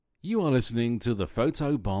You are listening to the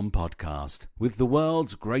Photo Bomb Podcast with the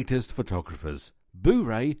world's greatest photographers,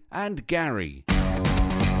 Boo-Ray and Gary. Welcome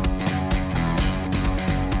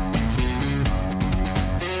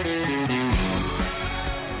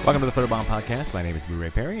to the Photobomb Podcast. My name is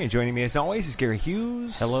Boo-Ray Perry, and joining me as always is Gary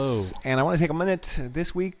Hughes. Hello. And I want to take a minute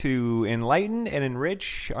this week to enlighten and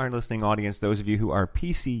enrich our listening audience, those of you who are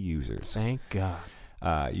PC users. Thank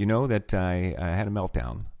God. You know that I had a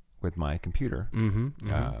meltdown with my computer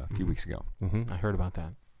a few weeks ago. I heard about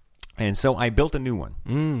that. And so I built a new one.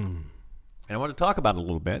 And I want to talk about it a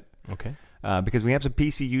little bit. Okay. Because we have some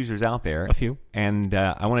PC users out there. A few. And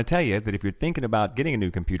I want to tell you that if you're thinking about getting a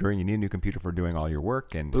new computer and you need a new computer for doing all your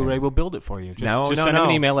work. Boo-Ray will build it for you. Just No, send him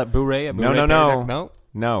an email at Boo-Ray.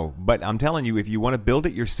 No, but I'm telling you, if you want to build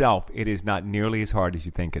it yourself, it is not nearly as hard as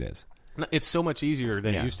you think it is. It's so much easier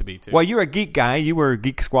than it used to be, too. Well, you're a geek guy. You were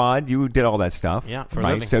Geek Squad. You did all that stuff. Yeah, for a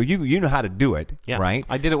right? living. So you know how to do it, right?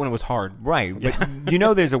 I did it when it was hard. Right. But you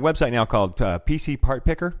know there's a website now called PC Part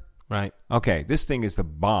Picker? Right. Okay, this thing is the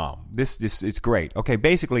bomb. This it's great. Okay,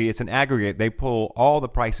 basically it's an aggregate. They pull all the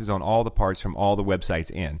prices on all the parts from all the websites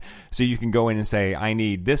in. So you can go in and say, I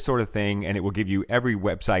need this sort of thing, and it will give you every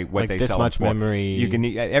website what like they this sell much it for. memory. You can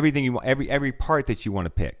need everything you want, every part that you want to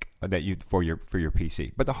pick that you for your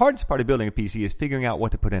PC. But the hardest part of building a PC is figuring out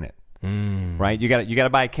what to put in it. Right? You got to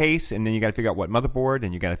buy a case, and then you got to figure out what motherboard,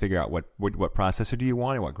 and you got to figure out what processor do you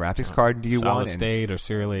want, and what graphics card do you want, Solid state or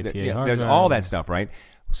serial ATA hard there's drive. all that stuff, right?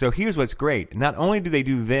 So here's what's great. Not only do they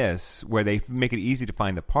do this, where they make it easy to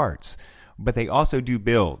find the parts, but they also do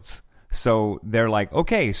builds. So they're like,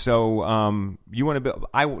 okay, so you want to build?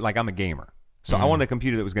 I'm a gamer, so I wanted a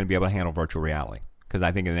computer that was going to be able to handle virtual reality, because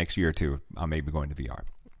I think in the next year or two I may be going to VR.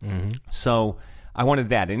 So I wanted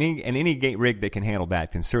that, and any rig that can handle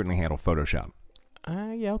that can certainly handle Photoshop.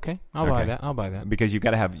 Yeah, okay. I'll buy that. Because you've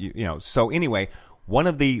got to have, so anyway, one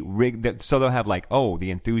of the rig so they'll have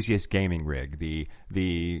the enthusiast gaming rig, the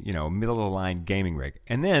middle of the line gaming rig,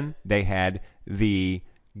 and then they had the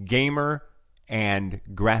gamer and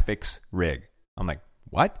graphics rig. I'm like,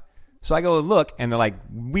 what? So I go look, and they're like,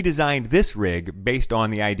 we designed this rig based on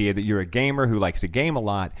the idea that you're a gamer who likes to game a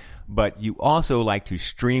lot, but you also like to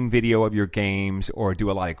stream video of your games or do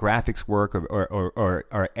a lot of graphics work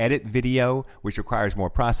or edit video, which requires more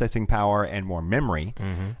processing power and more memory.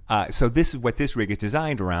 So this is what this rig is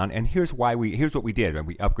designed around, and here's what we did.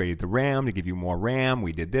 We upgraded the RAM to give you more RAM.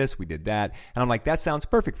 We did this, we did that. And I'm like, that sounds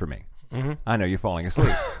perfect for me. I know you're falling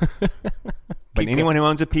asleep. But anyone who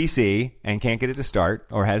owns a PC and can't get it to start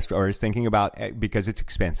or is thinking about it because it's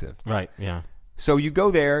expensive. Right, yeah. So you go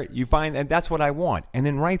there, you find, and that's what I want. And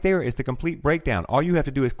then right there is the complete breakdown. All you have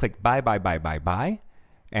to do is click buy,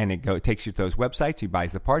 and it takes you to those websites. You buy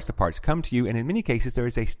the parts come to you, and in many cases there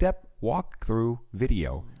is a step walk-through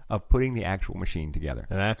video of putting the actual machine together.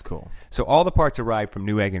 That's cool. So all the parts arrive from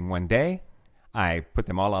Newegg in one day. I put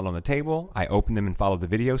them all out on the table. I open them and follow the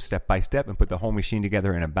video step by step and put the whole machine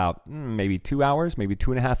together in about maybe 2 hours, maybe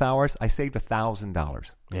 2.5 hours. I saved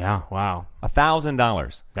 $1,000. Yeah, wow.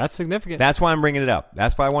 $1,000. That's significant. That's why I'm bringing it up.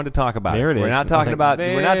 That's why I wanted to talk about there it is. We're not talking about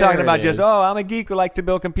just, I'm a geek who likes to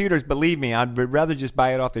build computers. Believe me, I'd rather just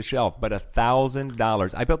buy it off the shelf. But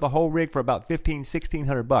 $1,000. I built the whole rig for about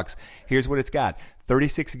 $1,600. Here's what it's got.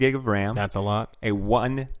 36 gig of RAM. That's a lot. A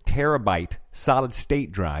 1 terabyte solid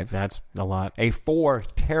state drive. That's a lot. A 4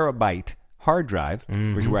 terabyte hard drive,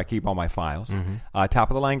 which is where I keep all my files. Top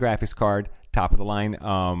of the line graphics card. Top of the line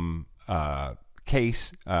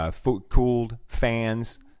case. Cooled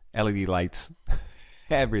fans. LED lights.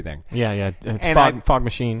 Everything. Yeah. It's fog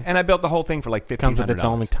machine. And I built the whole thing for like $1,500. Comes with its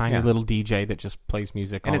own tiny little DJ that just plays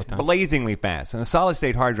music all the time. And it's blazingly fast. And a solid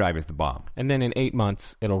state hard drive is the bomb. And then in 8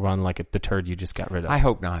 months, it'll run like the turd you just got rid of. I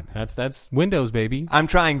hope not. That's Windows, baby. I'm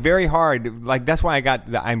trying very hard. Like that's why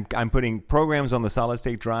I'm putting programs on the solid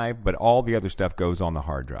state drive, but all the other stuff goes on the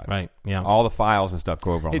hard drive. Right. Yeah. All the files and stuff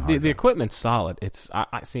go over on the hard drive. The equipment's solid. It's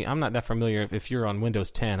I see. I'm not that familiar. If you're on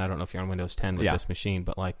Windows 10, I don't know if you're on Windows 10 with this machine,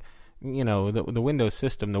 but like. The Windows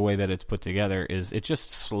system, the way that it's put together it just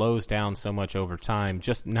slows down so much over time,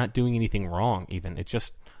 just not doing anything wrong even. It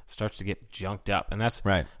just starts to get junked up. And that's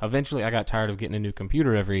right. Eventually I got tired of getting a new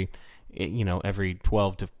computer every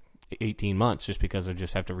 12 to 18 months just because I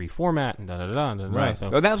just have to reformat and da-da-da. Right. So,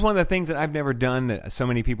 well, that's one of the things that I've never done that so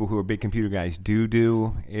many people who are big computer guys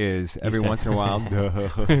do is every once in a while.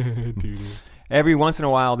 Every once in a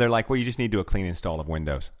while, they're like, well, you just need to do a clean install of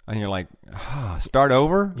Windows. And you're like, start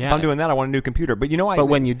over? Yeah. If I'm doing that, I want a new computer. But But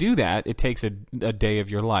when you do that, it takes a day of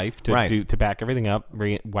your life to back everything up,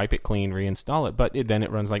 wipe it clean, reinstall it. But then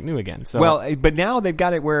it runs like new again. So but now they've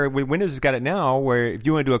got it where Windows has got it now where if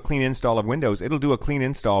you want to do a clean install of Windows, it'll do a clean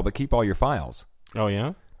install but keep all your files. Oh,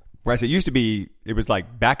 yeah? Whereas it used to be, it was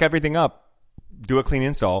like back everything up, do a clean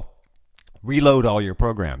install, reload all your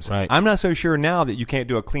programs. Right. I'm not so sure now that you can't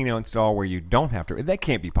do a clean install where you don't have to. That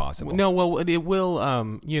can't be possible. No, well, it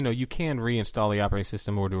will. You can reinstall the operating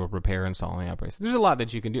system or do a repair install on the operating system. There's a lot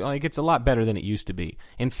that you can do. Like, it's a lot better than it used to be.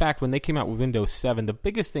 In fact, when they came out with Windows 7, the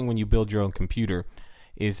biggest thing when you build your own computer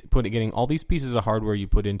is getting all these pieces of hardware you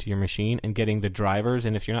put into your machine and getting the drivers.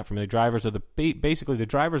 And if you're not familiar, drivers are basically the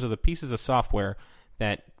drivers are the pieces of software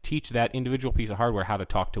that teach that individual piece of hardware how to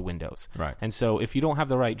talk to Windows. Right. And so if you don't have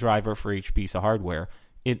the right driver for each piece of hardware,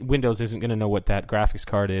 Windows isn't going to know what that graphics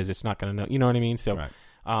card is. It's not going to know. You know what I mean? So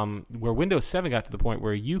where Windows 7 got to the point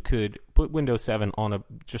where you could put Windows 7 on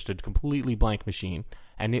just a completely blank machine,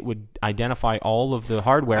 and it would identify all of the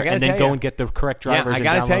hardware and then go and get the correct drivers. I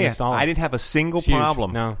got to tell you, I didn't have a single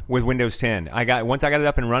problem with Windows 10. Once I got it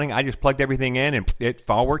up and running, I just plugged everything in, and it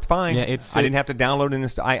all worked fine. Yeah, I didn't have to download and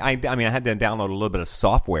install. I mean, I had to download a little bit of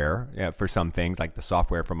software for some things, like the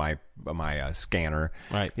software for my scanner,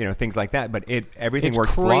 right? Things like that. But everything it's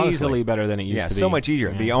works crazily flawlessly. better than it used to be. So much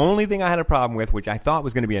easier. Yeah. The only thing I had a problem with, which I thought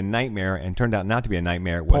was going to be a nightmare and turned out not to be a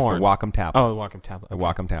nightmare, was the Wacom tablet. Oh, the Wacom tablet. The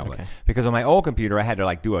Wacom tablet. Okay. Because on my old computer, I had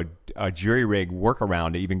to do a jury rig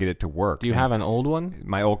workaround to even get it to work. Do you have an old one?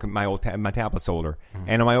 My tablet's older,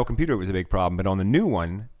 and on my old computer it was a big problem. But on the new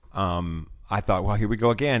one, I thought, well, here we go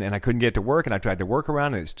again, and I couldn't get it to work, and I tried to work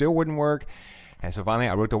around, and it still wouldn't work. And so finally,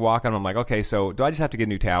 I wrote to Wacom, and I'm like, okay, so do I just have to get a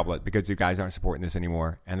new tablet because you guys aren't supporting this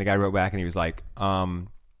anymore? And the guy wrote back, and he was like,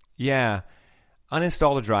 yeah,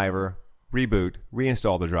 uninstall the driver, reboot,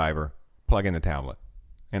 reinstall the driver, plug in the tablet.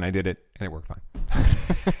 And I did it, and it worked fine.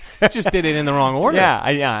 You just did it in the wrong order. Yeah,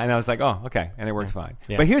 and I was like, oh, okay, and it works fine.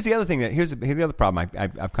 Yeah. But here's the other thing here's the other problem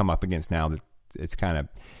I've come up against now that it's kind of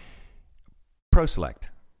ProSelect.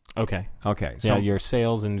 Okay. So, your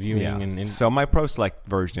sales and viewing and so my ProSelect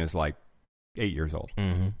version is like 8 years old.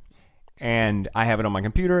 Mm-hmm. And I have it on my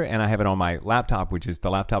computer, and I have it on my laptop, which is the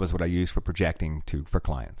laptop is what I use for projecting for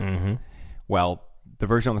clients. Mm-hmm. Well, the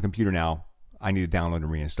version on the computer now, I need to download and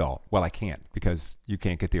reinstall. Well, I can't because you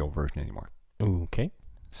can't get the old version anymore. Okay.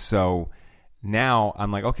 So now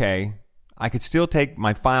I'm like, okay, I could still take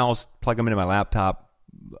my files, plug them into my laptop,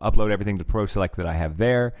 upload everything to ProSelect that I have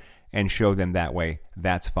there, and show them that way.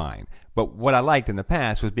 That's fine. But what I liked in the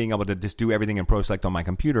past was being able to just do everything in ProSelect on my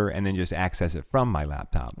computer and then just access it from my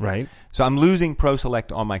laptop. Right. So I'm losing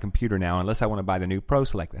ProSelect on my computer now unless I want to buy the new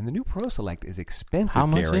ProSelect. And the new ProSelect is expensive, How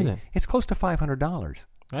much Gary. is it? It's close to $500.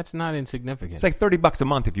 That's not insignificant. It's like $30 a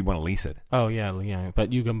month if you want to lease it. Oh yeah.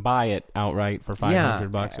 But you can buy it outright for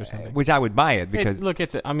 $500 or something. Which I would buy it because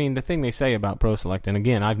the thing they say about ProSelect, and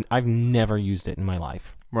again, I've never used it in my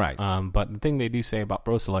life. Right. But the thing they do say about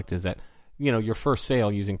ProSelect is that your first sale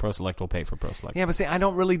using ProSelect will pay for ProSelect. Yeah, but see, I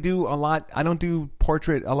don't really do a lot. I don't do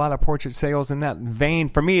a lot of portrait sales in that vein.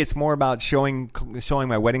 For me, it's more about showing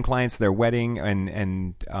my wedding clients their wedding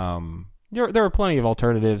and. There are plenty of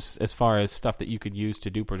alternatives as far as stuff that you could use to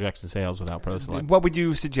do projection sales without ProSelect. What would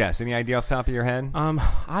you suggest? Any idea off the top of your head?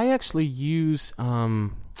 I actually use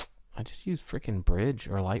I just use freaking Bridge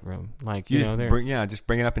or Lightroom. Just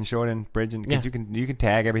bring it up and show it in Bridge, and you can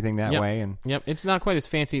tag everything that way. And it's not quite as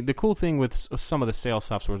fancy. The cool thing with some of the sales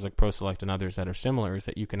softwares like ProSelect and others that are similar is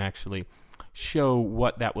that you can actually show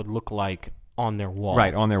what that would look like on their wall.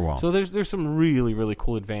 Right, on their wall. So there's some really, really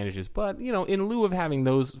cool advantages. But, in lieu of having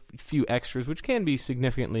those few extras, which can be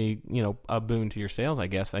significantly, a boon to your sales, I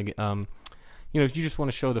guess, if you just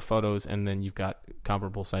want to show the photos and then you've got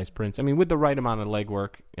comparable size prints. I mean, with the right amount of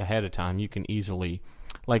legwork ahead of time, you can easily,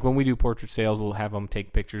 like when we do portrait sales, we'll have them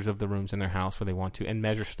take pictures of the rooms in their house where they want to and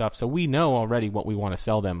measure stuff. So we know already what we want to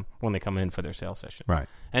sell them when they come in for their sales session. Right.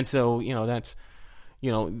 And so, that's...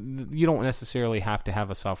 you don't necessarily have to have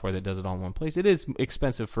a software that does it all in one place. It is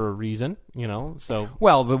expensive for a reason, so...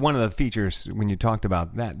 Well, one of the features, when you talked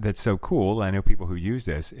about that's so cool, I know people who use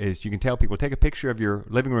this, is you can tell people, take a picture of your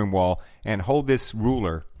living room wall and hold this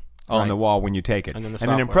ruler on the wall when you take it. And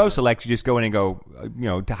then in ProSelect, you just go in and go,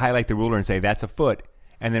 to highlight the ruler and say, that's a foot.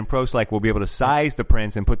 And then ProSelect will be able to size the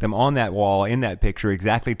prints and put them on that wall in that picture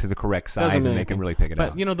exactly to the correct size, and they can really pick it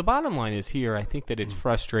out. But, the bottom line is here, I think that it's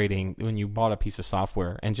frustrating when you bought a piece of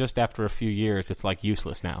software, and just after a few years, it's like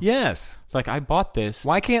useless now. Yes. It's like, I bought this.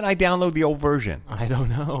 Why can't I download the old version? I don't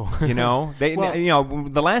know.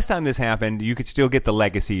 The last time this happened, you could still get the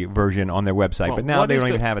legacy version on their website, but now they don't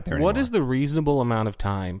even have it there anymore. What is the reasonable amount of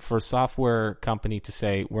time for a software company to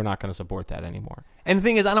say, we're not going to support that anymore? And the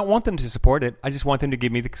thing is, I don't want them to support it. I just want them to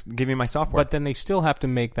give me my software. But then they still have to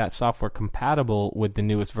make that software compatible with the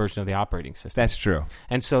newest version of the operating system. That's true.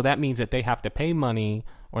 And so that means that they have to pay money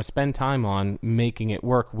or spend time on making it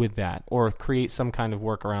work with that, or create some kind of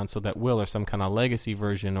workaround so that will, or some kind of legacy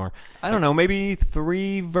version, or I don't know, maybe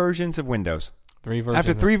 3 versions of Windows. 3 versions.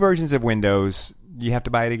 After 3 versions of Windows, you have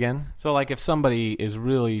to buy it again? So like if somebody is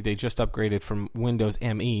really, they just upgraded from Windows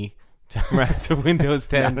ME to Windows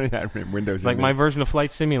 10. Yeah, Windows. Like my version of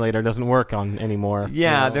Flight Simulator doesn't work on anymore.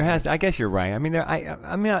 Yeah, there has. I guess you're right. I mean,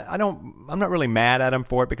 I'm not really mad at them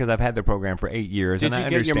for it because I've had the program for 8 years. Did you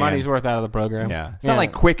get your money's worth out of the program? Yeah, it's not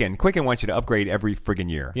like Quicken. Quicken wants you to upgrade every friggin'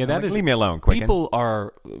 year. Yeah, that is. Leave me alone, Quicken.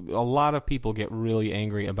 A lot of people get really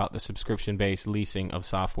angry about the subscription-based leasing of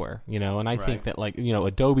software. And I think that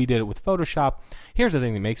Adobe did it with Photoshop. Here's the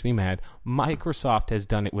thing that makes me mad: Microsoft has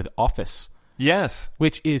done it with Office. Yes,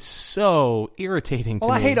 which is so irritating to me.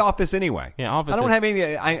 Well, I hate Office anyway. Yeah, Office. I don't have any.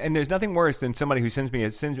 And there's nothing worse than somebody who sends me.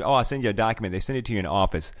 I'll send you a document. They send it to you in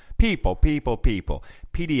Office. People.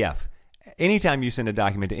 PDF. Anytime you send a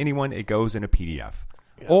document to anyone, it goes in a PDF.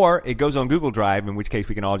 Yeah. Or it goes on Google Drive, in which case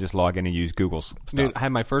we can all just log in and use Google's stuff. Dude, I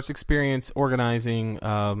had my first experience organizing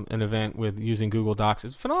an event with using Google Docs.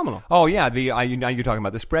 It's phenomenal. Oh, yeah. Now you're talking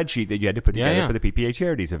about the spreadsheet that you had to put together for the PPA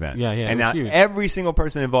Charities event. Yeah. And now huge. Every single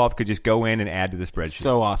person involved could just go in and add to the spreadsheet.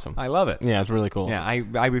 So awesome. I love it. Yeah, it's really cool. Yeah,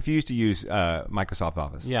 I refuse to use Microsoft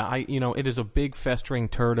Office. Yeah, it is a big festering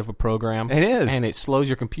turd of a program. It is. And it slows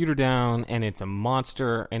your computer down, and it's a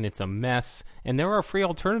monster, and it's a mess. And there are free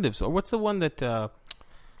alternatives. Or what's the one that...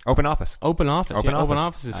 OpenOffice.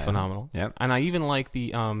 OpenOffice is phenomenal. Yep. And I even like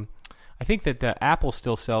the I think that the Apple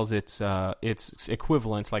still sells its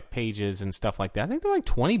equivalents like Pages and stuff like that. I think they're like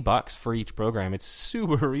 $20 for each program. It's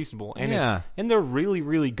super reasonable. And and they're really,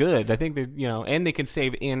 really good. I think that and they can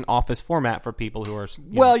save in Office format for people who are the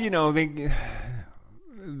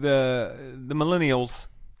millennials.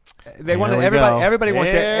 They want everybody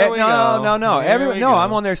wants it. No.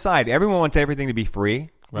 I'm on their side. Everyone wants everything to be free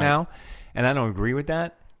now, and I don't agree with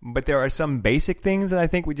that. But there are some basic things that I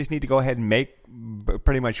think we just need to go ahead and make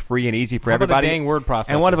pretty much free and easy for everybody. How about a dang word processor?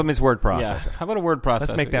 And one of them is word processor. Yeah. How about a word processor?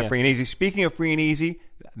 Let's make that free and easy. Speaking of free and easy,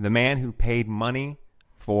 the man who paid money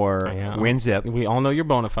for WinZip. We all know your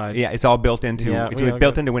bona fides. Yeah, it's all built into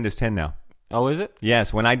built into Windows 10 now. Oh, is it?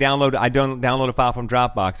 Yes. When I download a file from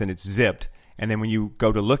Dropbox and it's zipped. And then when you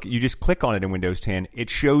go to look, you just click on it in Windows 10.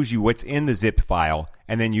 It shows you what's in the zipped file,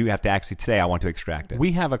 and then you have to actually say, I want to extract it.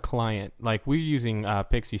 We have a client, like we're using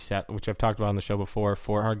PixieSet, which I've talked about on the show before,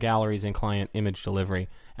 for our galleries and client image delivery.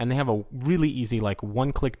 And they have a really easy,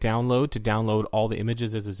 one-click download to download all the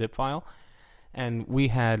images as a zip file. And we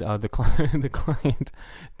had the client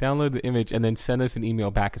download the image and then send us an email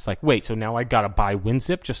back. It's like, wait, so now I gotta buy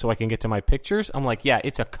WinZip just so I can get to my pictures? I'm like, yeah,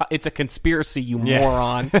 it's a conspiracy, you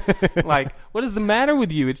moron. Like, what is the matter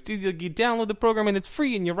with you? You download the program and it's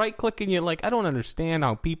free, and you right click and you're like, I don't understand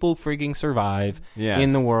how people frigging survive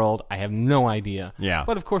in the world. I have no idea. Yeah.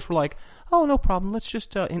 But of course we're like, oh, no problem. Let's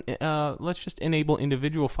just enable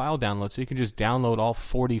individual file download, so you can just download all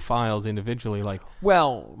 40 files individually.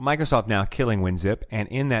 Well, Microsoft now killing WinZip, and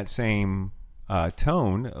in that same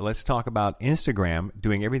tone, let's talk about Instagram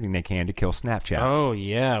doing everything they can to kill Snapchat. Oh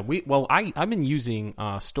yeah, I've been using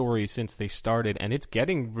Stories since they started, and it's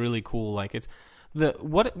getting really cool. It's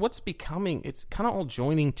what's becoming, it's kind of all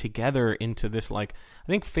joining together into this. I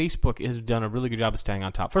think Facebook has done a really good job of staying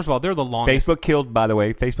on top. First of all, they're the longest. Facebook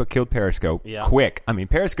killed Periscope quick. I mean,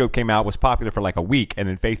 Periscope came out, was popular for a week, and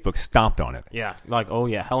then Facebook stomped on it. Yeah, oh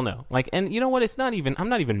yeah, hell no. And you know what? I'm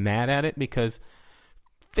not even mad at it, because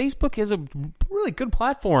Facebook is a really good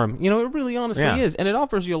platform. It really honestly is. And it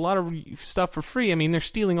offers you a lot of stuff for free. I mean, they're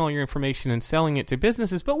stealing all your information and selling it to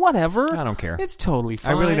businesses, but whatever. I don't care. It's totally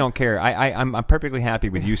fine. I really don't care. I'm perfectly happy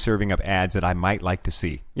with you serving up ads that I might like to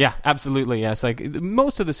see. Yeah, absolutely. Yes.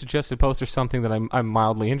 Most of the suggested posts are something that I'm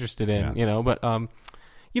mildly interested in, but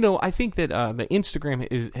I think that the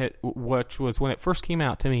Instagram which was when it first came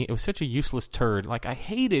out to me, it was such a useless turd. I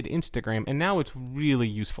hated Instagram, and now it's really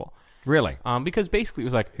useful. Really? Because basically it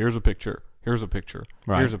was like, here's a picture, here's a picture,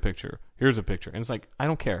 here's a picture, here's a picture. And it's like, I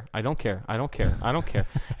don't care.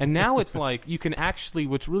 And now it's like, you can actually,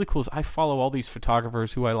 what's really cool is I follow all these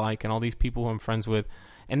photographers who I like and all these people who I'm friends with.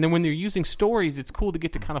 And then when they're using Stories, it's cool to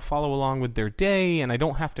get to kind of follow along with their day, and I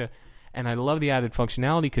don't have to, and I love the added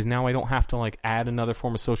functionality, because now I don't have to add another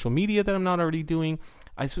form of social media that I'm not already doing.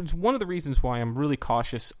 It's one of the reasons why I'm really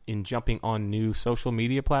cautious in jumping on new social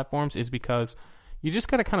media platforms, is because you just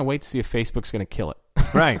got to kind of wait to see if Facebook's going to kill it.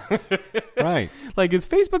 Right. Is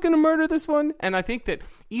Facebook going to murder this one? And I think that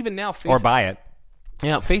even now... or buy it.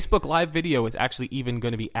 Yeah, Facebook Live Video is actually even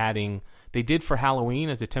going to be adding They did for Halloween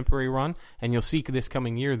as a temporary run, and you'll see this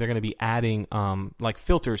coming year they're going to be adding like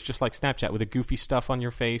filters, just like Snapchat, with the goofy stuff on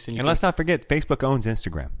your face. And let's not forget, Facebook owns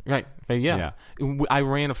Instagram. Right. Yeah. I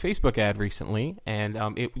ran a Facebook ad recently, and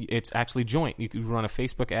it's actually joint. You could run a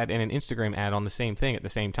Facebook ad and an Instagram ad on the same thing at the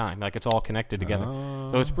same time. Like, it's all connected together.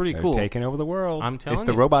 So it's pretty cool. They're taking over the world. I'm telling you.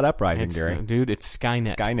 It's the robot uprising, Gary. Dude, it's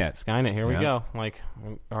Skynet. Skynet, here we go. Like,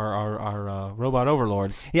 our robot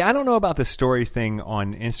overlords. Yeah, I don't know about the stories thing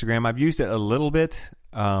on Instagram. I've used it a little bit.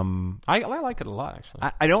 I like it a lot, actually.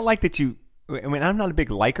 I don't like that you... I mean, I'm not a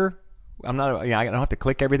big liker. I don't have to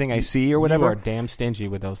click everything I see or whatever. You are damn stingy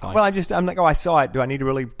with those likes. Well, I'm like, I saw it. Do I need to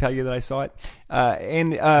really tell you that I saw it?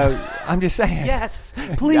 I'm just saying. Yes,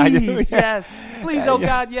 please, yes, please, oh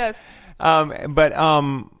God, yes. But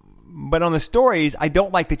on the stories, I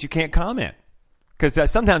don't like that you can't comment.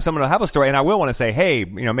 Because sometimes someone will have a story, and I will want to say, "Hey,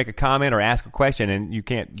 make a comment or ask a question," and you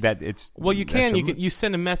can't. Well, you can. You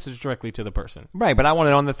send a message directly to the person, right? But I want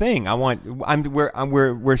it on the thing.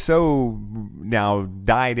 We're so now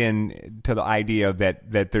died in to the idea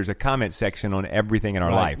that there's a comment section on everything in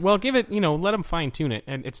our life. Well, give it. Let them fine tune it,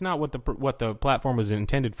 and it's not what the platform was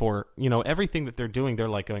intended for. Everything that they're doing, they're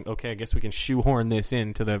like going, okay, I guess we can shoehorn this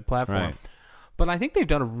into the platform. Right. But I think they've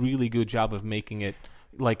done a really good job of making it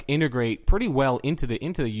like integrate pretty well into the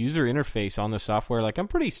user interface on the software. Like, I'm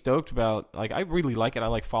pretty stoked about, like, I really like it. I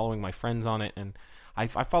like following my friends on it, and I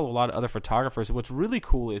follow a lot of other photographers. What's really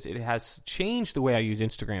cool is it has changed the way I use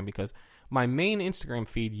Instagram, because my main Instagram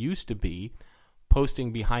feed used to be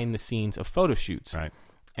posting behind the scenes of photo shoots. Right.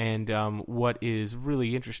 And what is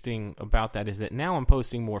really interesting about that is that now I'm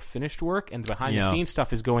posting more finished work, and the behind-the-scenes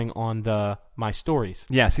stuff is going on my stories.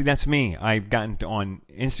 Yeah, see, that's me. I've gotten on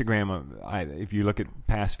Instagram. If you look at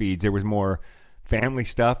past feeds, there was more family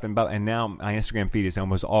stuff, and now my Instagram feed is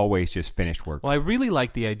almost always just finished work. Well, I really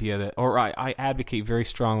like the idea that, or I advocate very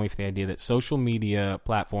strongly for the idea that social media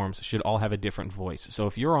platforms should all have a different voice. So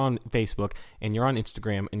if you're on Facebook, and you're on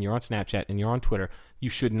Instagram, and you're on Snapchat, and you're on Twitter, you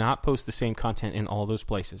should not post the same content in all those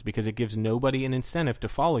places, because it gives nobody an incentive to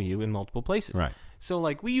follow you in multiple places. Right. So,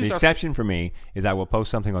 like, we use the exception for me is I will post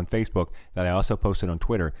something on Facebook that I also posted on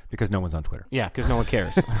Twitter, because no one's on Twitter. Yeah, because no one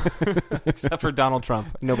cares. Except for Donald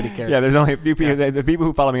Trump. Nobody cares. Yeah, there's only a few people. Yeah. The people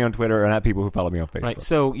who follow me on Twitter are not people who follow me on Facebook. Right.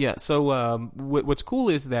 So, what's cool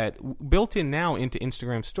is that built in now into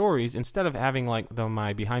Instagram stories, instead of having like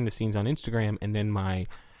my behind the scenes on Instagram and then my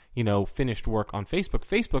finished work on Facebook,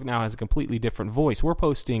 Facebook now has a completely different voice. We're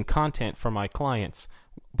posting content for my clients,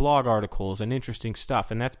 blog articles and interesting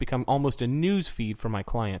stuff, and that's become almost a news feed for my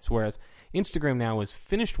clients, whereas Instagram now is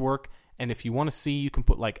finished work, and if you want to see, you can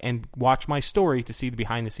put and watch my story to see the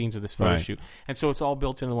behind the scenes of this photo shoot. And so it's all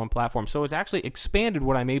built into one platform. So it's actually expanded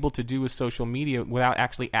what I'm able to do with social media without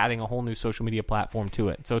actually adding a whole new social media platform to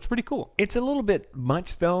it. So it's pretty cool. It's a little bit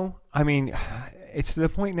much, though. I mean, it's to the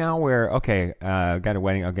point now where, okay, got a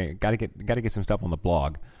wedding. Okay, got to get some stuff on the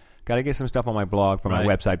blog. Got to get some stuff on my blog for my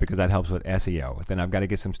website, because that helps with SEO. Then I've got to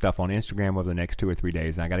get some stuff on Instagram over the next 2 or 3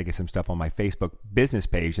 days, and I got to get some stuff on my Facebook business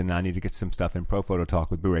page, and I need to get some stuff in Pro Photo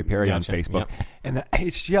Talk with Blu-ray Perry on Facebook. Yep. And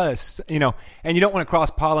it's just, and you don't want to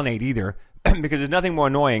cross-pollinate either, because there's nothing more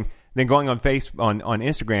annoying than going on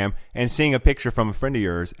Instagram and seeing a picture from a friend of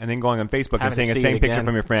yours, and then going on Facebook and seeing the same picture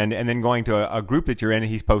from your friend, and then going to a group that you're in,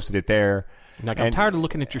 and he's posted it there. Like, I'm tired of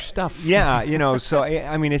looking at your stuff. Yeah, so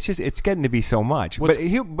I mean, it's getting to be so much. But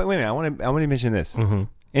wait a minute, I want to mention this. Mm-hmm.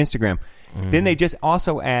 Instagram. Mm-hmm. Then they just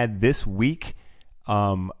also add this week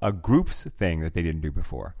a groups thing that they didn't do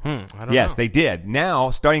before. I don't know. They did.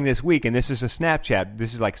 Now, starting this week, and this is a Snapchat.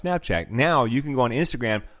 This is like Snapchat. Now you can go on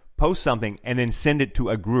Instagram, post something, and then send it to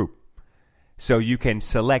a group, so you can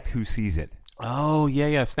select who sees it. Oh,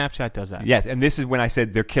 yeah. Snapchat does that. Yes, and this is when I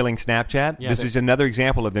said they're killing Snapchat. Yeah, this is another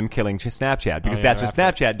example of them killing Snapchat, because that's what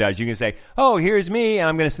Snapchat does. You can say, "Oh, here's me, and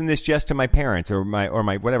I'm going to send this just to my parents or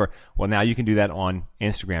my whatever." Well, now you can do that on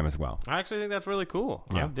Instagram as well. I actually think that's really cool.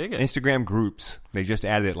 Yeah. I dig it. Instagram groups. They just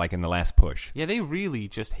added it like in the last push. Yeah, they really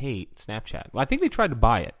just hate Snapchat. Well, I think they tried to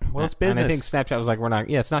buy it. Well, it's business. And I think Snapchat was like, "We're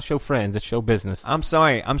not. Yeah, it's not show friends. It's show business." I'm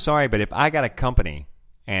sorry, but if I got a company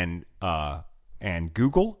and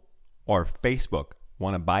Google or Facebook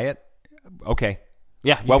want to buy it, okay.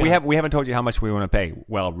 Yeah. Well, we haven't told you how much we want to pay.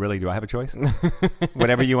 Well, really, do I have a choice?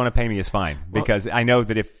 Whatever you want to pay me is fine, because I know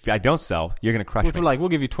that if I don't sell, you're going to crush me. Like, we'll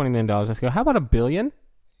give you $20 million. Let's go. How about $1 billion?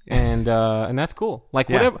 And that's cool. Like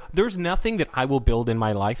whatever. There's nothing that I will build in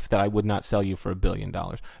my life that I would not sell you for $1 billion.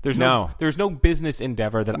 There's no business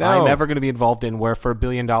endeavor that I'm ever going to be involved in where for $1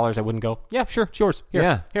 billion I wouldn't go, yeah, sure, it's yours.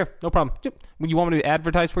 Here, no problem. You want me to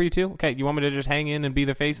advertise for you too? Okay, you want me to just hang in and be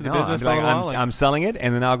the face of the business? I'm selling it,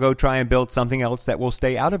 and then I'll go try and build something else that will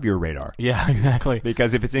stay out of your radar. Yeah, exactly.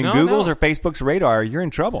 Because if it's in Google's or Facebook's radar, you're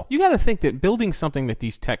in trouble. You got to think that building something that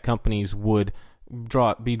these tech companies would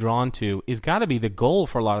be drawn to is got to be the goal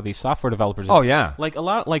for a lot of these software developers. Oh yeah,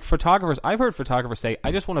 like photographers. I've heard photographers say,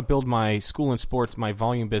 "I just want to build my school and sports, my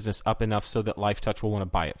volume business up enough so that LifeTouch will want to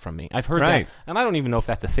buy it from me." I've heard that, and I don't even know if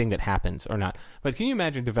that's a thing that happens or not. But can you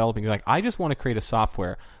imagine developing like, I just want to create a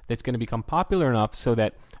software that's going to become popular enough so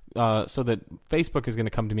that Facebook is going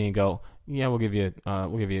to come to me and go, "Yeah, we'll give you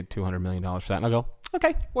 $200 million for that," and I'll go,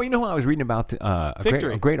 "Okay." Well, you know what I was reading about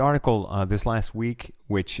a great article this last week,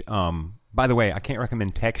 which. By the way, I can't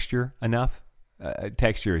recommend Texture enough.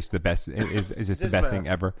 Texture is the best. Is just the best thing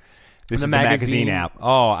ever. This is the magazine app.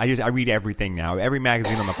 Oh, I read everything now. Every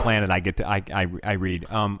magazine on the planet I read.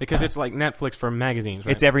 Because it's like Netflix for magazines,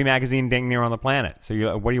 right? It's every magazine dang near on the planet.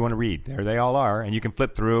 So what do you want to read? There they all are, and you can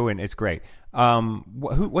flip through, and it's great.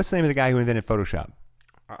 What's the name of the guy who invented Photoshop?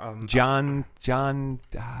 John.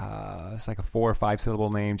 It's like a 4 or 5 syllable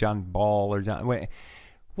name. John Ball or John. Wait,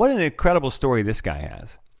 what an incredible story this guy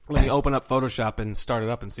has. Let me open up Photoshop and start it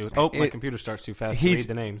up and see what. My computer starts too fast to read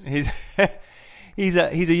the names. He's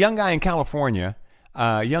a young guy in California,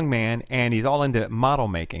 young man, and he's all into model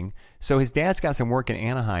making. So his dad's got some work in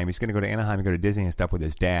Anaheim. He's going to go to Anaheim and go to Disney and stuff with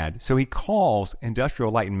his dad. So he calls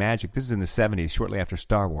Industrial Light and Magic. This is in the 70s, shortly after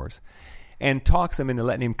Star Wars, and talks him into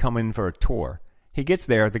letting him come in for a tour. He gets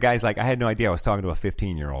there. The guy's like, I had no idea I was talking to a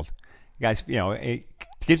 15-year-old. Guys, it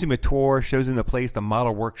gives him a tour, shows him the place, the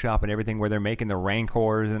model workshop and everything where they're making the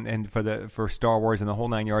Rancors and for Star Wars and the whole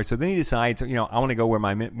 9 yards. So then he decides, I want to go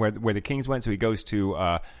where the Kings went. So he goes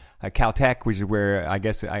to Caltech, which is where I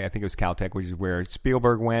think it was Caltech, which is where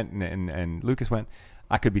Spielberg went and Lucas went.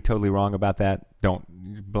 I could be totally wrong about that. Don't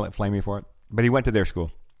flame me for it. But he went to their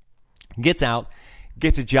school. Gets out,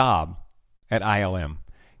 gets a job at ILM.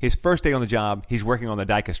 His first day on the job, he's working on the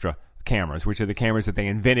Dykastra cameras, which are the cameras that they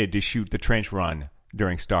invented to shoot the trench run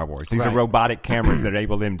during Star Wars. These are robotic cameras that are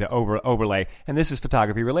able to overlay, and this is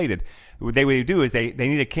photography related. What they would do is they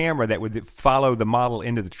need a camera that would follow the model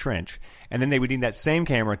into the trench, and then they would need that same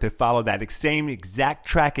camera to follow that same exact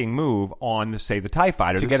tracking move on, say, the TIE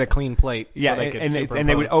fighter to get a clean plate. Yeah,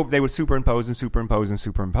 so they would superimpose and superimpose and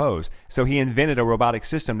superimpose. So he invented a robotic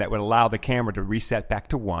system that would allow the camera to reset back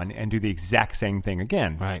to 1 and do the exact same thing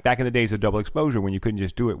again. Right. Back in the days of double exposure, when you couldn't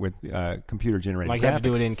just do it with computer generated graphics. You had to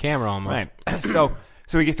do it in camera almost. Right.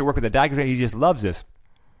 So he gets to work with the Dykastra. He just loves this.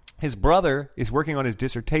 His brother is working on his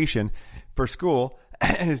dissertation for school,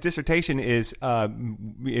 and his dissertation is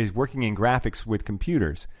working in graphics with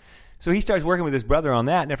computers. So he starts working with his brother on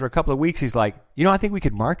that, and after a couple of weeks, he's like, I think we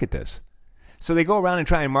could market this. So they go around and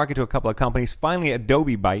try and market to a couple of companies. Finally,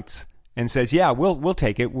 Adobe bites and says, yeah, we'll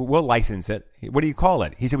take it. We'll license it. What do you call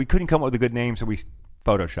it? He said, we couldn't come up with a good name, so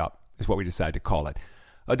Photoshop is what we decided to call it.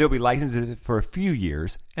 Adobe licenses it for a few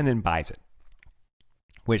years and then buys it,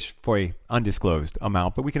 which for an undisclosed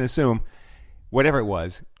amount, but we can assume whatever it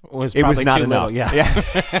was not enough. Little, yeah.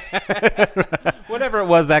 Whatever it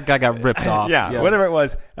was, that guy got ripped off. Yeah, whatever it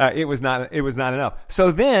was not enough.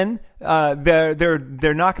 So then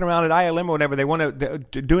they're knocking around at ILM or whatever. They want to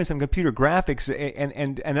doing some computer graphics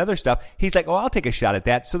and other stuff. He's like, I'll take a shot at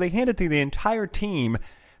that. So they hand it to the entire team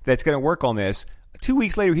that's going to work on this. 2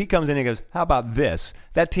 weeks later, he comes in and goes, how about this?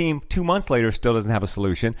 That team, 2 months later, still doesn't have a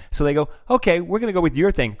solution. So they go, okay, we're going to go with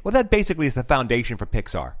your thing. Well, that basically is the foundation for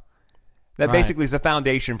Pixar. That basically is the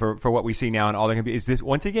foundation for what we see now in all their computers. Is this,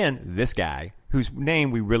 once again, this guy, whose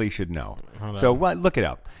name we really should know. So look it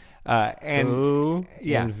up. Who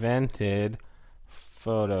invented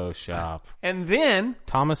Photoshop? And then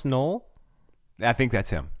Thomas Knoll? I think that's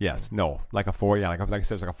him. Yes, Knoll. Like I said,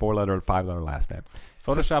 it's like a 4-letter or 5-letter last name.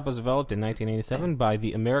 Photoshop was developed in 1987 by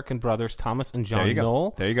the American brothers Thomas and John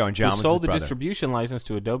Knoll. There you go. And John who sold the distribution license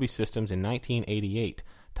to Adobe Systems in 1988.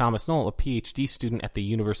 Thomas Knoll, a PhD student at the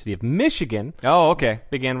University of Michigan,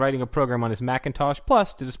 began writing a program on his Macintosh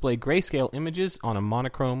Plus to display grayscale images on a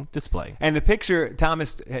monochrome display. And the picture,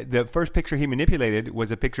 the first picture he manipulated was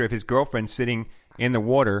a picture of his girlfriend sitting in the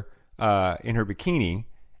water in her bikini.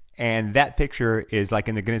 And that picture is like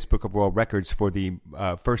in the Guinness Book of World Records for the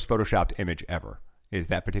first photoshopped image ever. Is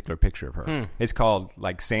that particular picture of her. It's called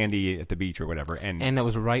like Sandy at the beach or whatever. And that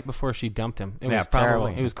was right before she dumped him. It was terrible.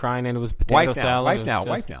 He was crying and it was potato salad.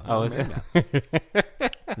 Wife now. Oh, is it?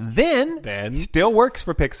 Then still works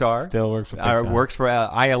for Pixar. Still works for Pixar. Works for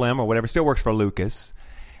ILM or whatever. Still works for Lucas.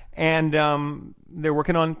 And they're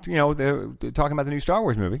working on, they're talking about the new Star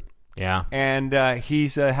Wars movie. Yeah. And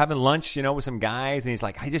he's having lunch, with some guys, and he's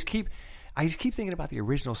like, I just keep thinking about the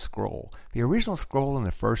original scroll. The original scroll in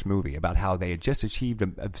the first movie about how they had just achieved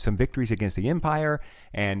some victories against the Empire.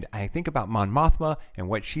 And I think about Mon Mothma and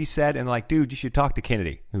what she said. And like, dude, you should talk to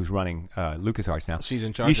Kennedy, who's running LucasArts now. She's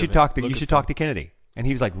in charge You should talk to Kennedy. And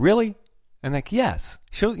he was like, really? And like, yes.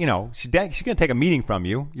 She's going to take a meeting from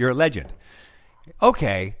you. You're a legend.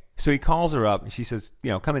 Okay. So he calls her up and she says,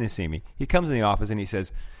 come in and see me. He comes in the office and he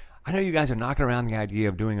says, I know you guys are knocking around the idea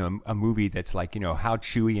of doing a movie that's like, how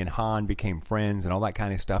Chewie and Han became friends and all that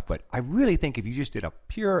kind of stuff. But I really think if you just did a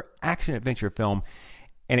pure action-adventure film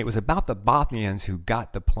and it was about the Bothnians who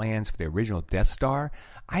got the plans for the original Death Star,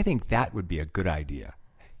 I think that would be a good idea.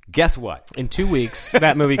 Guess what? In 2 weeks,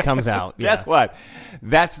 that movie comes out. Yeah. Guess what?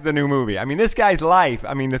 That's the new movie. I mean, this guy's life,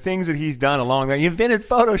 the things that he's done along there. He invented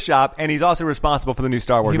Photoshop, and he's also responsible for the new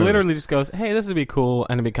Star Wars movie. He literally just goes, hey, this would be cool,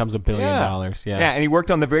 and it becomes $1 billion. Yeah, and he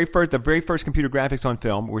worked on the very first computer graphics on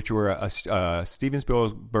film, which were a Steven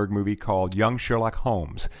Spielberg movie called Young Sherlock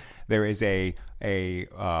Holmes. There is a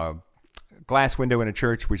glass window in a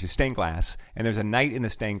church, which is stained glass, and there's a knight in the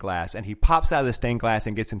stained glass, and he pops out of the stained glass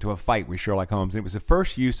and gets into a fight with Sherlock Holmes. And it was the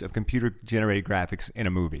first use of computer-generated graphics in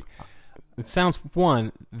a movie. It sounds,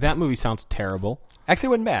 that movie sounds terrible. Actually, it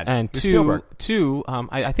wasn't bad. And two,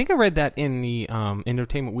 I think I read that in the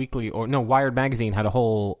Entertainment Weekly, Wired Magazine had a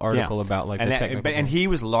whole article about the technical. And he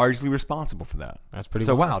was largely responsible for that. That's pretty.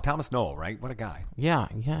 So wow, Thomas Knoll, right? What a guy. Yeah.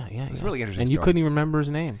 It's really interesting. And you couldn't even remember his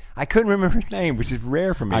name. I couldn't remember his name, which is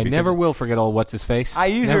rare for me. I never will forget old what's his face. I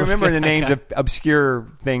usually remember the names of obscure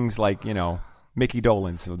things like Mickey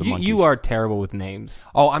Dolenz of the Monkees. You are terrible with names.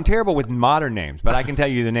 Oh, I'm terrible with modern names, but I can tell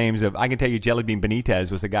you the names of. I can tell you Jellybean Benitez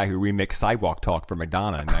was the guy who remixed Sidewalk Talk for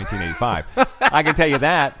Madonna in 1985. I can tell you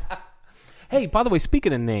that. Hey, by the way,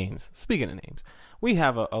 speaking of names, we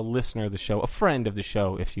have a listener of the show, a friend of the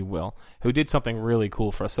show, if you will, who did something really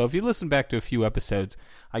cool for us. So if you listen back to a few episodes,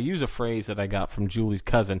 I use a phrase that I got from Julie's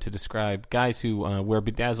cousin to describe guys who wear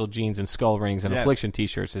bedazzled jeans and skull rings and Affliction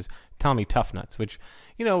T-shirts as Tommy Toughnuts, which,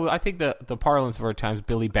 I think the parlance of our times,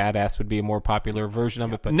 Billy Badass would be a more popular version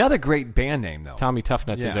of it. But another great band name, though. Tommy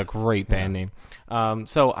Toughnuts is a great band name.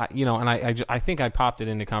 So, I think I popped it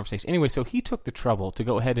into conversation. Anyway, so he took the trouble to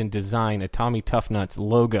go ahead and design a Tommy Toughnuts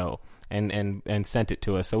logo and sent it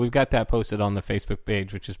to us. So we've got that posted on the Facebook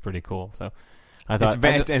page, which is pretty cool. So I thought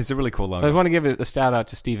and it's a really cool logo. So I want to give a shout out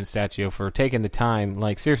to Steven Staccio for taking the time.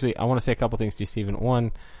 Like, seriously, I want to say a couple things to you, Steven.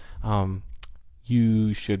 One,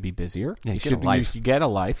 you should be busier. Yeah, you should get a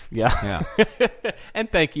life. Yeah.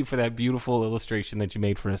 And thank you for that beautiful illustration that you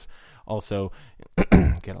made for us. Also,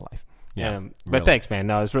 get a life. Yeah, but really. Thanks, man.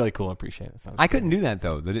 No, it was really cool. I appreciate it. I couldn't do that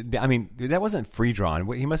though. That wasn't free drawn.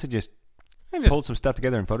 He must have just pulled some stuff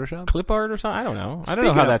together in Photoshop, clip art or something. I don't know. I don't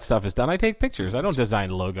know how that stuff is done. I take pictures. I don't design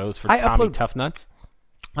logos for Tommy Toughnuts.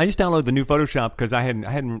 I just downloaded the new Photoshop because I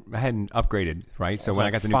hadn't upgraded, right? So when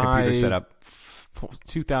I got the new computer set up,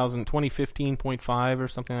 2015.5 or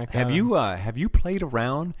something like that. Have you played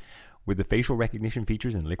around with the facial recognition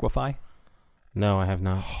features in Liquify? No, I have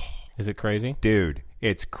not. Is it crazy, dude?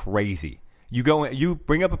 It's crazy. You go, you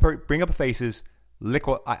bring up a faces.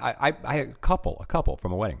 I had a couple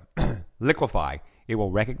from a wedding. Liquify. It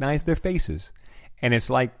will recognize their faces, and it's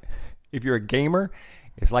like if you're a gamer,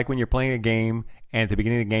 it's like when you're playing a game. And at the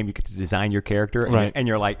beginning of the game, you get to design your character, right. and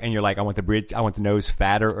you're like, I want the bridge, I want the nose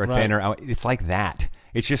fatter or thinner. It's like that.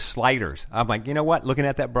 It's just sliders. I'm like, you know what? Looking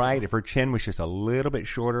at that bride, if her chin was just a little bit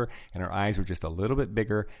shorter, and her eyes were just a little bit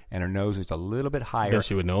bigger, and her nose was a little bit higher, then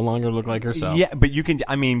she would no longer look like herself. Yeah, but you can.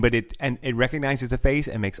 It recognizes the face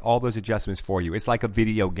and makes all those adjustments for you. It's like a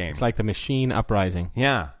video game. It's like the machine uprising.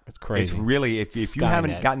 Yeah, it's crazy. It's really if you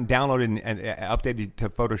haven't gotten downloaded and updated to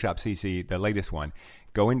Photoshop CC, the latest one.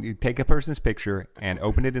 Go in, take a person's picture, and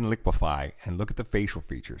open it in Liquify, and look at the facial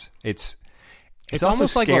features. It's also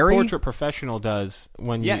almost scary. Like what Portrait Professional does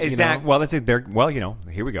when you. Yeah, exactly. Well, that's it.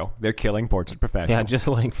 Here we go. They're killing Portrait Professional. Yeah, just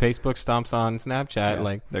like Facebook stomps on Snapchat. Yeah,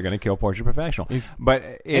 like they're going to kill Portrait Professional. But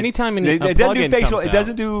anytime it doesn't do facial. It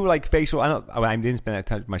doesn't do like facial. I didn't spend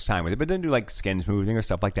that much time with it, but it doesn't do like skin smoothing or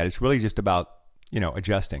stuff like that. It's really just about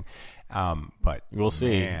adjusting. But we'll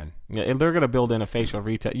see. Man. Yeah, and they're going to build in a facial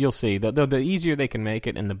retouch. You'll see. The easier they can make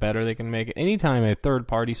it and the better they can make it. Anytime a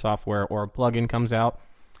third-party software or a plugin comes out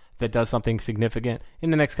that does something significant,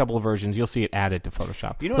 in the next couple of versions, you'll see it added to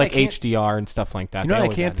Photoshop. Like HDR and stuff like that. You know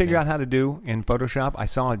what I can't figure out how to do in Photoshop? I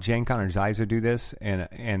saw Jane Connor Zeiser do this,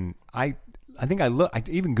 and I think I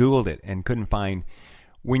even Googled it and couldn't find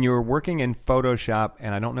when you were working in Photoshop,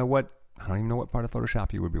 and I don't even know what part of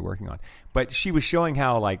Photoshop you would be working on. But she was showing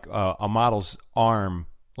how like a model's arm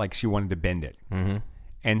like she wanted to bend it. Mm-hmm.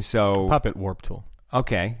 And so Puppet warp tool.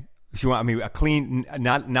 Okay. She wanted, a clean,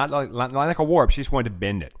 not like a warp. She just wanted to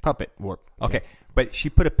bend it. Puppet warp. Okay. Yeah. But she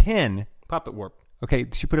put a pin. Puppet warp. Okay.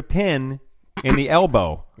 She put a pin in the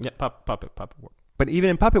elbow. Yeah, puppet warp. But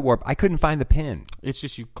even in Puppet Warp, I couldn't find the pin. It's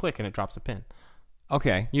just you click and it drops a pin.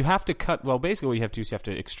 Okay. You have to cut. Well, basically, what you have to do is you have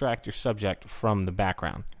to extract your subject from the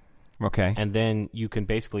background. Okay. And then you can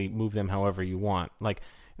basically move them however you want. Like,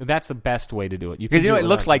 that's the best way to do it. Because it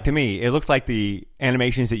looks like to me, it looks like the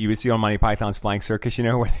animations that you would see on Monty Python's Flying Circus,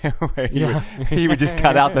 where he would just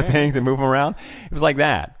cut out the things and move them around. It was like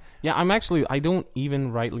that. Yeah, I don't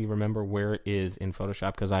even rightly remember where it is in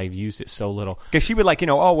Photoshop because I've used it so little. Because she would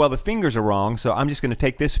the fingers are wrong, so I'm just going to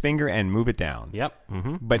take this finger and move it down. Yep.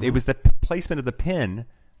 Mm-hmm. But it was the placement of the pin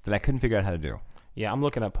that I couldn't figure out how to do. Yeah, I'm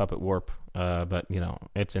looking at Puppet Warp, but,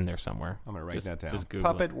 it's in there somewhere. I'm going to write that down. Just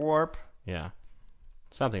Google Puppet Warp. Yeah.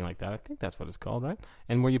 Something like that. I think that's what it's called, right?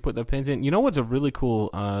 And where you put the pins in. You know what's a really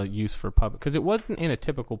cool use for Puppet? Because it wasn't in a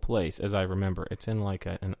typical place, as I remember. It's in like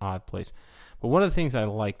an odd place. But one of the things I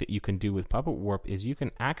like that you can do with Puppet Warp is you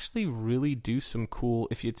can actually really do some cool.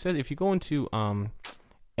 If you go into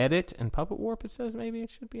Edit and Puppet Warp, it says maybe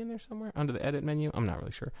it should be in there somewhere under the Edit menu. I'm not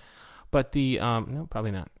really sure, but no,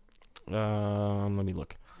 probably not. Let me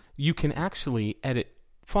look. You can actually edit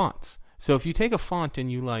fonts. So if you take a font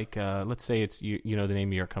and you let's say it's the name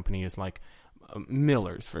of your company is like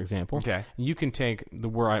Miller's, for example. Okay. You can take the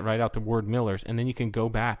word, write out the word Miller's, and then you can go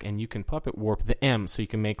back and you can Puppet Warp the M, so you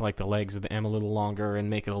can make like the legs of the M a little longer and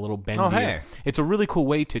make it a little bendier. Oh, hey. It's a really cool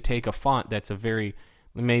way to take a font that's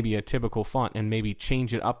maybe a typical font and maybe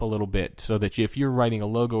change it up a little bit so that if you're writing a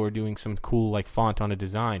logo or doing some cool like font on a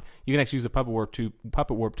design, you can actually use the Puppet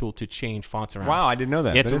Warp tool to change fonts around. Wow, I didn't know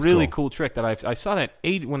that. Yeah, it's a really cool trick that I saw that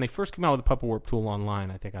when they first came out with the Puppet Warp tool online.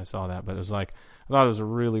 I think I saw that, but it was I thought it was a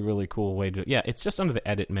really, really cool way to. Yeah, it's just under the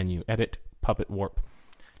Edit menu, Edit Puppet Warp,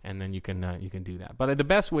 and then you can do that. But the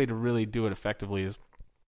best way to really do it effectively is.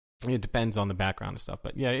 It depends on the background and stuff.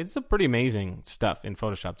 But, yeah, it's a pretty amazing stuff in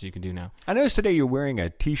Photoshop that you can do now. I noticed today you're wearing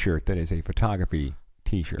a T-shirt that is a photography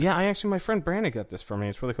T-shirt. Yeah, my friend Brandon got this for me.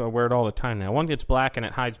 It's really cool. I wear it all the time now. One, it's black, and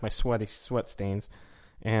it hides my sweat stains.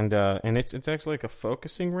 And it's actually like a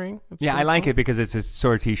focusing ring. Yeah, I like it because it's a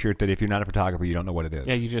sort of T-shirt that if you're not a photographer, you don't know what it is.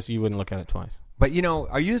 Yeah, you wouldn't look at it twice. But,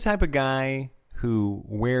 are you the type of guy who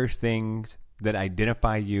wears things that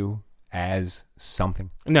identify you as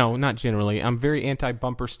something? No, not generally. I'm very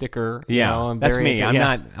anti-bumper sticker. Yeah, that's me.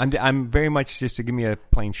 I'm very much just to give me a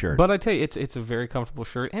plain shirt. But I tell you, it's a very comfortable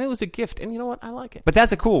shirt, and it was a gift. And you know what? I like it. But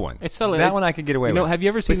that's a cool one. It's so that one I could get away with. Have you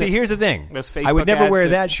ever seen? But see, here's the thing. Those Facebook I would never ads wear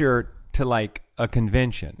that shirt to like a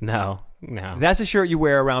convention. No. That's a shirt you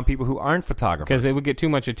wear around people who aren't photographers. Because it would get too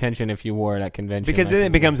much attention if you wore it at convention. Because then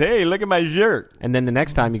it becomes, hey, look at my shirt. And then the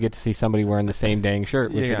next time you get to see somebody wearing the same dang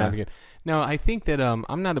shirt, which you're not good. No, I think that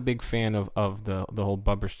I'm not a big fan of the whole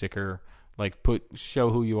bumper sticker, like show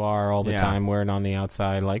who you are all the time, wearing on the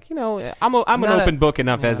outside. Like, I'm an open book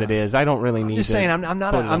enough as it is. I don't really need. I'm just saying, I'm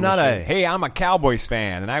not hey, I'm a Cowboys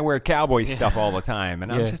fan and I wear Cowboys stuff all the time,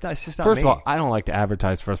 and it's just not First me. of all, I don't like to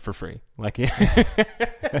advertise for free. Like,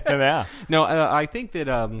 yeah. No, I think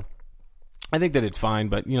that it's fine,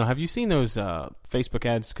 but have you seen those Facebook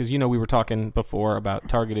ads? Because we were talking before about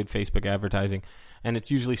targeted Facebook advertising, and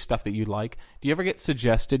it's usually stuff that you like. Do you ever get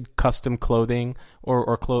suggested custom clothing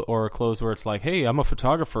or clothes where it's like, hey, I'm a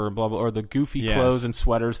photographer, blah blah, or the goofy clothes and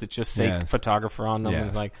sweaters that just say photographer on them?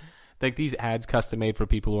 Yes. And like these ads custom made for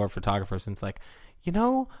people who are photographers, and it's like,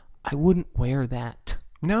 I wouldn't wear that.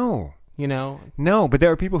 No. No, but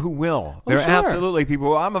there are people who will. Oh, there are sure. absolutely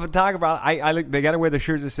people. I'm a photographer. They got to wear the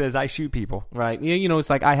shirts that says "I shoot people." Right. Yeah.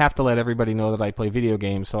 It's like I have to let everybody know that I play video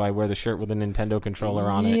games, so I wear the shirt with a Nintendo controller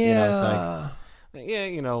on it. Yeah. It's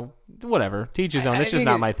like, whatever. Teach his own. This is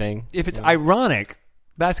not my thing. If it's ironic,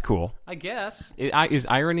 that's cool. I guess. Is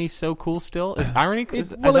irony so cool still? Is irony?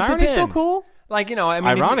 Is it irony still depends. cool? Like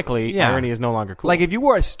ironically, irony is no longer cool. Like if you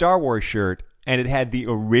wore a Star Wars shirt and it had the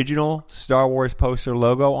original Star Wars poster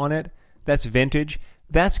logo on it. That's vintage.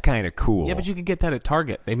 That's kind of cool. Yeah, but you can get that at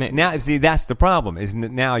Target. Now, see, that's the problem. Is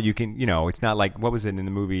now you can, it's not like what was it in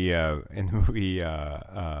the movie? High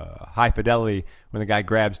Fidelity, when the guy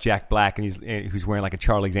grabs Jack Black and who's wearing like a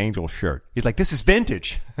Charlie's Angels shirt. He's like, "This is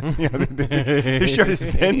vintage. This shirt is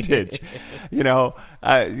vintage."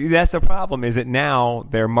 That's the problem. Is that now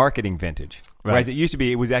they're marketing vintage, right? Whereas it used to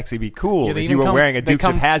be, it would actually be cool if you were wearing a Dukes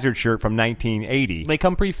of Hazzard shirt from 1980. They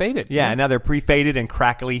come pre-faded. Yeah, and now they're pre-faded and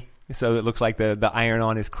crackly. so it looks like the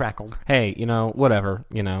iron-on is crackled. Hey, whatever.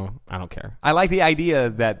 I don't care. I like the idea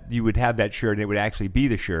that you would have that shirt and it would actually be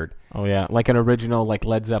the shirt. Oh yeah, like an original like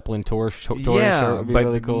Led Zeppelin tour shirt would be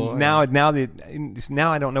really cool. Now I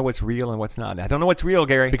don't know what's real and what's not. I don't know what's real,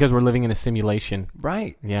 Gary, because we're living in a simulation.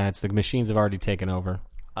 Right. Yeah, it's the machines have already taken over.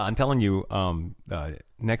 I'm telling you,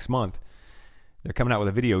 next month they're coming out with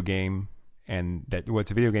a video game, and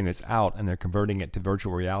it's a video game that's out, and they're converting it to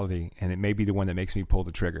virtual reality, and it may be the one that makes me pull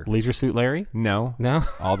the trigger. Leisure Suit Larry? No.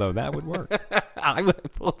 Although that would work. I would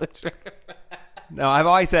pull the trigger. No, I've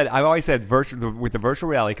always said with the virtual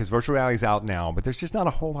reality, because virtual reality is out now, but there's just not a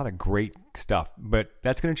whole lot of great stuff. But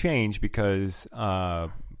that's going to change because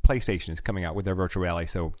PlayStation is coming out with their virtual reality,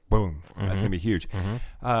 so boom, that's going to be huge.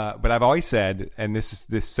 But I've always said, and this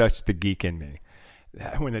is such the geek in me,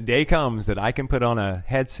 that when the day comes that I can put on a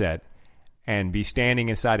headset and be standing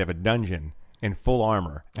inside of a dungeon in full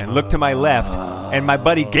armor and look to my left, and my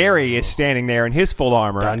buddy Gary is standing there in his full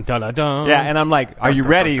armor. Dun, dun, dun, dun. Yeah, and I'm like, "Are you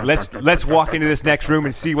ready? Let's walk into this next room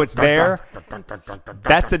and see what's there."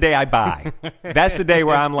 That's the day I buy. That's the day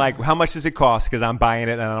where I'm like, "How much does it cost?" Because I'm buying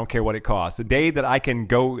it and I don't care what it costs. The day that I can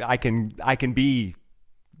go, I can be,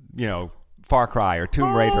 Far Cry or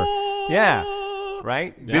Tomb Raider. Yeah.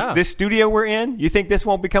 Right? Yeah. This studio we're in, you think this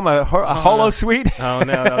won't become a holo suite? Oh,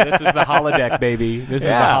 no. This is the holodeck, baby. This is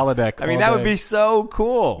the holodeck. I mean, that would be so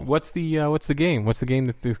cool. What's the game? What's the game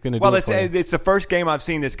that's going to do Well, it for you? it's the first game I've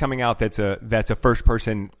seen that's coming out that's a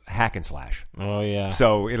first-person hack and slash. Oh, yeah.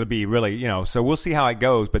 So it'll be really, so we'll see how it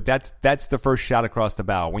goes, but that's the first shot across the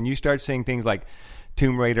bow. When you start seeing things like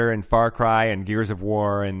Tomb Raider and Far Cry and Gears of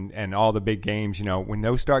War and all the big games, when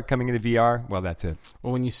those start coming into VR, well, that's it.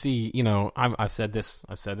 Well, when you see, I've said this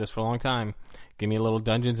for a long time. Give me a little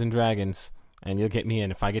Dungeons and Dragons, and you'll get me in.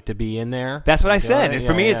 If I get to be in there, that's what I said.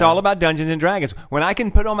 For me, it's all about Dungeons and Dragons. When I can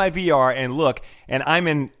put on my VR and look, and I'm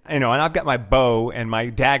in, and I've got my bow and my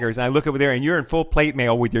daggers, and I look over there, and you're in full plate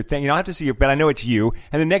mail with your thing. I have to see you, but I know it's you.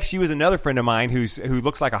 And the next you is another friend of mine who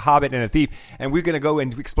looks like a hobbit and a thief, and we're going to go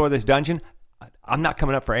and explore this dungeon. I'm not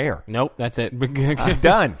coming up for air. Nope, that's it. I'm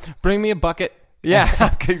done. Bring me a bucket.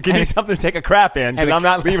 Yeah, give me something to take a crap in, because I'm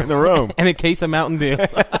not leaving the room. And a case of Mountain Dew.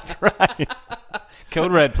 That's right.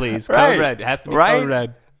 Code Red, please. Right. Code Red. It has to be right? Code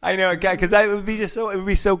Red. I know, because it would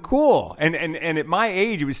be so cool. And at my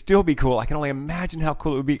age, it would still be cool. I can only imagine how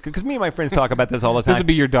cool it would be. Because me and my friends talk about this all the time. This would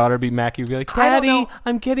be your daughter, be Mackie, be like, Daddy,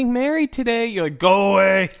 I'm getting married today. You're like, go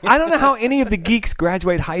away. I don't know how any of the geeks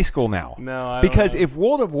graduate high school now. No, I don't Because know. if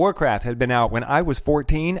World of Warcraft had been out when I was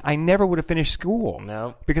 14, I never would have finished school.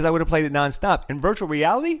 No. Because I would have played it nonstop. In virtual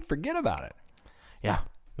reality, forget about it. Yeah.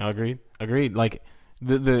 No, agreed. Like,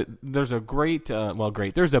 there's a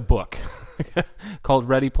there's a book called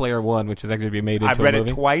Ready Player One, which is actually being made into a movie. I've read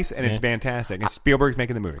it twice, and it's fantastic. And Spielberg's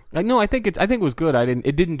making the movie. No, I think it was good.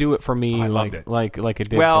 It didn't do it for me. I loved it. Like it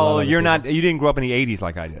did. Well, you didn't grow up in the 80s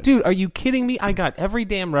like I did. Dude, are you kidding me? I got every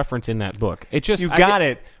damn reference in that book. It just You got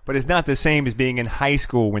it, but it's not the same as being in high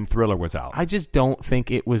school when Thriller was out. I just don't think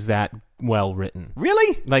it was that well written.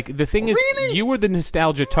 Really? Like, the thing is, you were the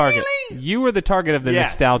nostalgia target. Really? You were the target of the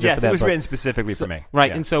nostalgia yes, for that it was book. written specifically for me.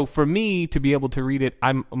 Right, Yeah. and so for me to be able to read it,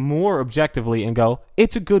 I'm more objectively and go,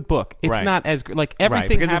 it's a good book. It's Right. not as like Right,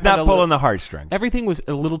 everything because it's happened not a pulling little- the heartstrings. Everything was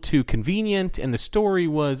a little too convenient, and the story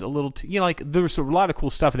was a little too, like, there was a lot of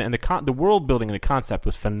cool stuff in it, and the world building and the concept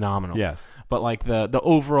was phenomenal. Yes. But like the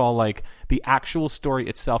overall, like, the actual story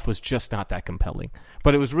itself was just not that compelling.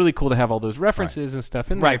 But it was really cool to have all those references and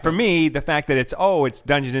stuff in there. Right. For me, the fact that it's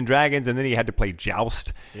Dungeons and Dragons, and then he had to play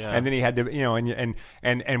Joust, and then he had to,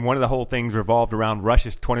 and one of the whole things revolved around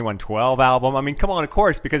Rush's 2112 album. I mean, come on, of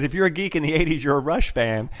course, because if you're a geek in the 80s, you're a Rush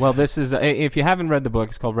fan. Well, this is, if you haven't read the book,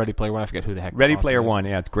 it's called Ready Player One. I forget who the heck. Ready the author Player is. One,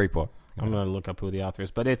 yeah, it's a great book. I'm going to look up who the author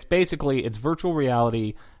is. But it's basically, it's virtual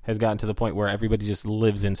reality has gotten to the point where everybody just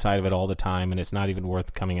lives inside of it all the time, and it's not even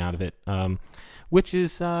worth coming out of it. Which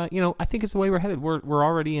is, I think it's the way we're headed. We're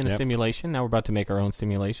already in a simulation. Now we're about to make our own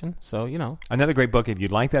simulation. So, Another great book, if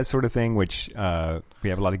you'd like that sort of thing, which we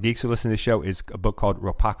have a lot of geeks who listen to the show, is a book called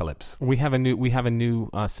Ropocalypse. We have a new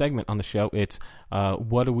segment on the show. It's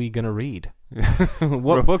what are we going to read?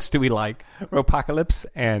 What books do we like? Ropocalypse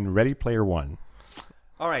and Ready Player One.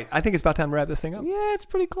 All right, I think it's about time to wrap this thing up. Yeah, it's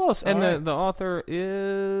pretty close. And right. the author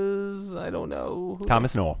is, I don't know.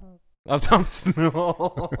 Thomas Noel. Thomas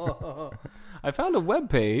Noel. I found a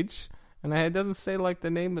webpage, And it doesn't say like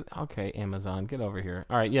the name of... Okay, Amazon, get over here.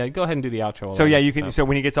 All right, yeah, go ahead and do the outro. So yeah, you can. So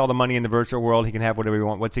when he gets all the money in the virtual world, he can have whatever he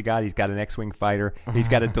wants. What's he got? He's got an X-wing fighter. He's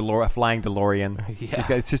got a flying DeLorean. Yeah. He's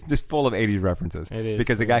got, it's just full of 80s references. It is.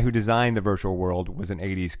 Because the guy who designed the virtual world was an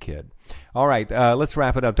 80s kid. All right, let's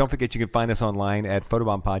wrap it up. Don't forget you can find us online at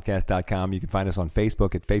photobombpodcast.com. You can find us on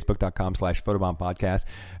Facebook at facebook.com/photobombpodcast.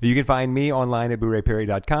 You can find me online at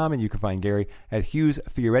BluRayPerry.com, and you can find Gary at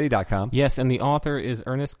HughesFioretti.com. Yes, and the author is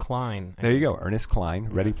Ernest Cline. There you go, Ernest Cline,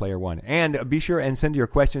 Ready Player One. And be sure and send your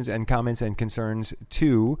questions and comments and concerns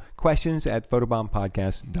to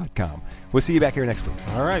questions@photobombpodcast.com. We'll see you back here next week.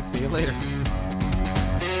 All right, see you later.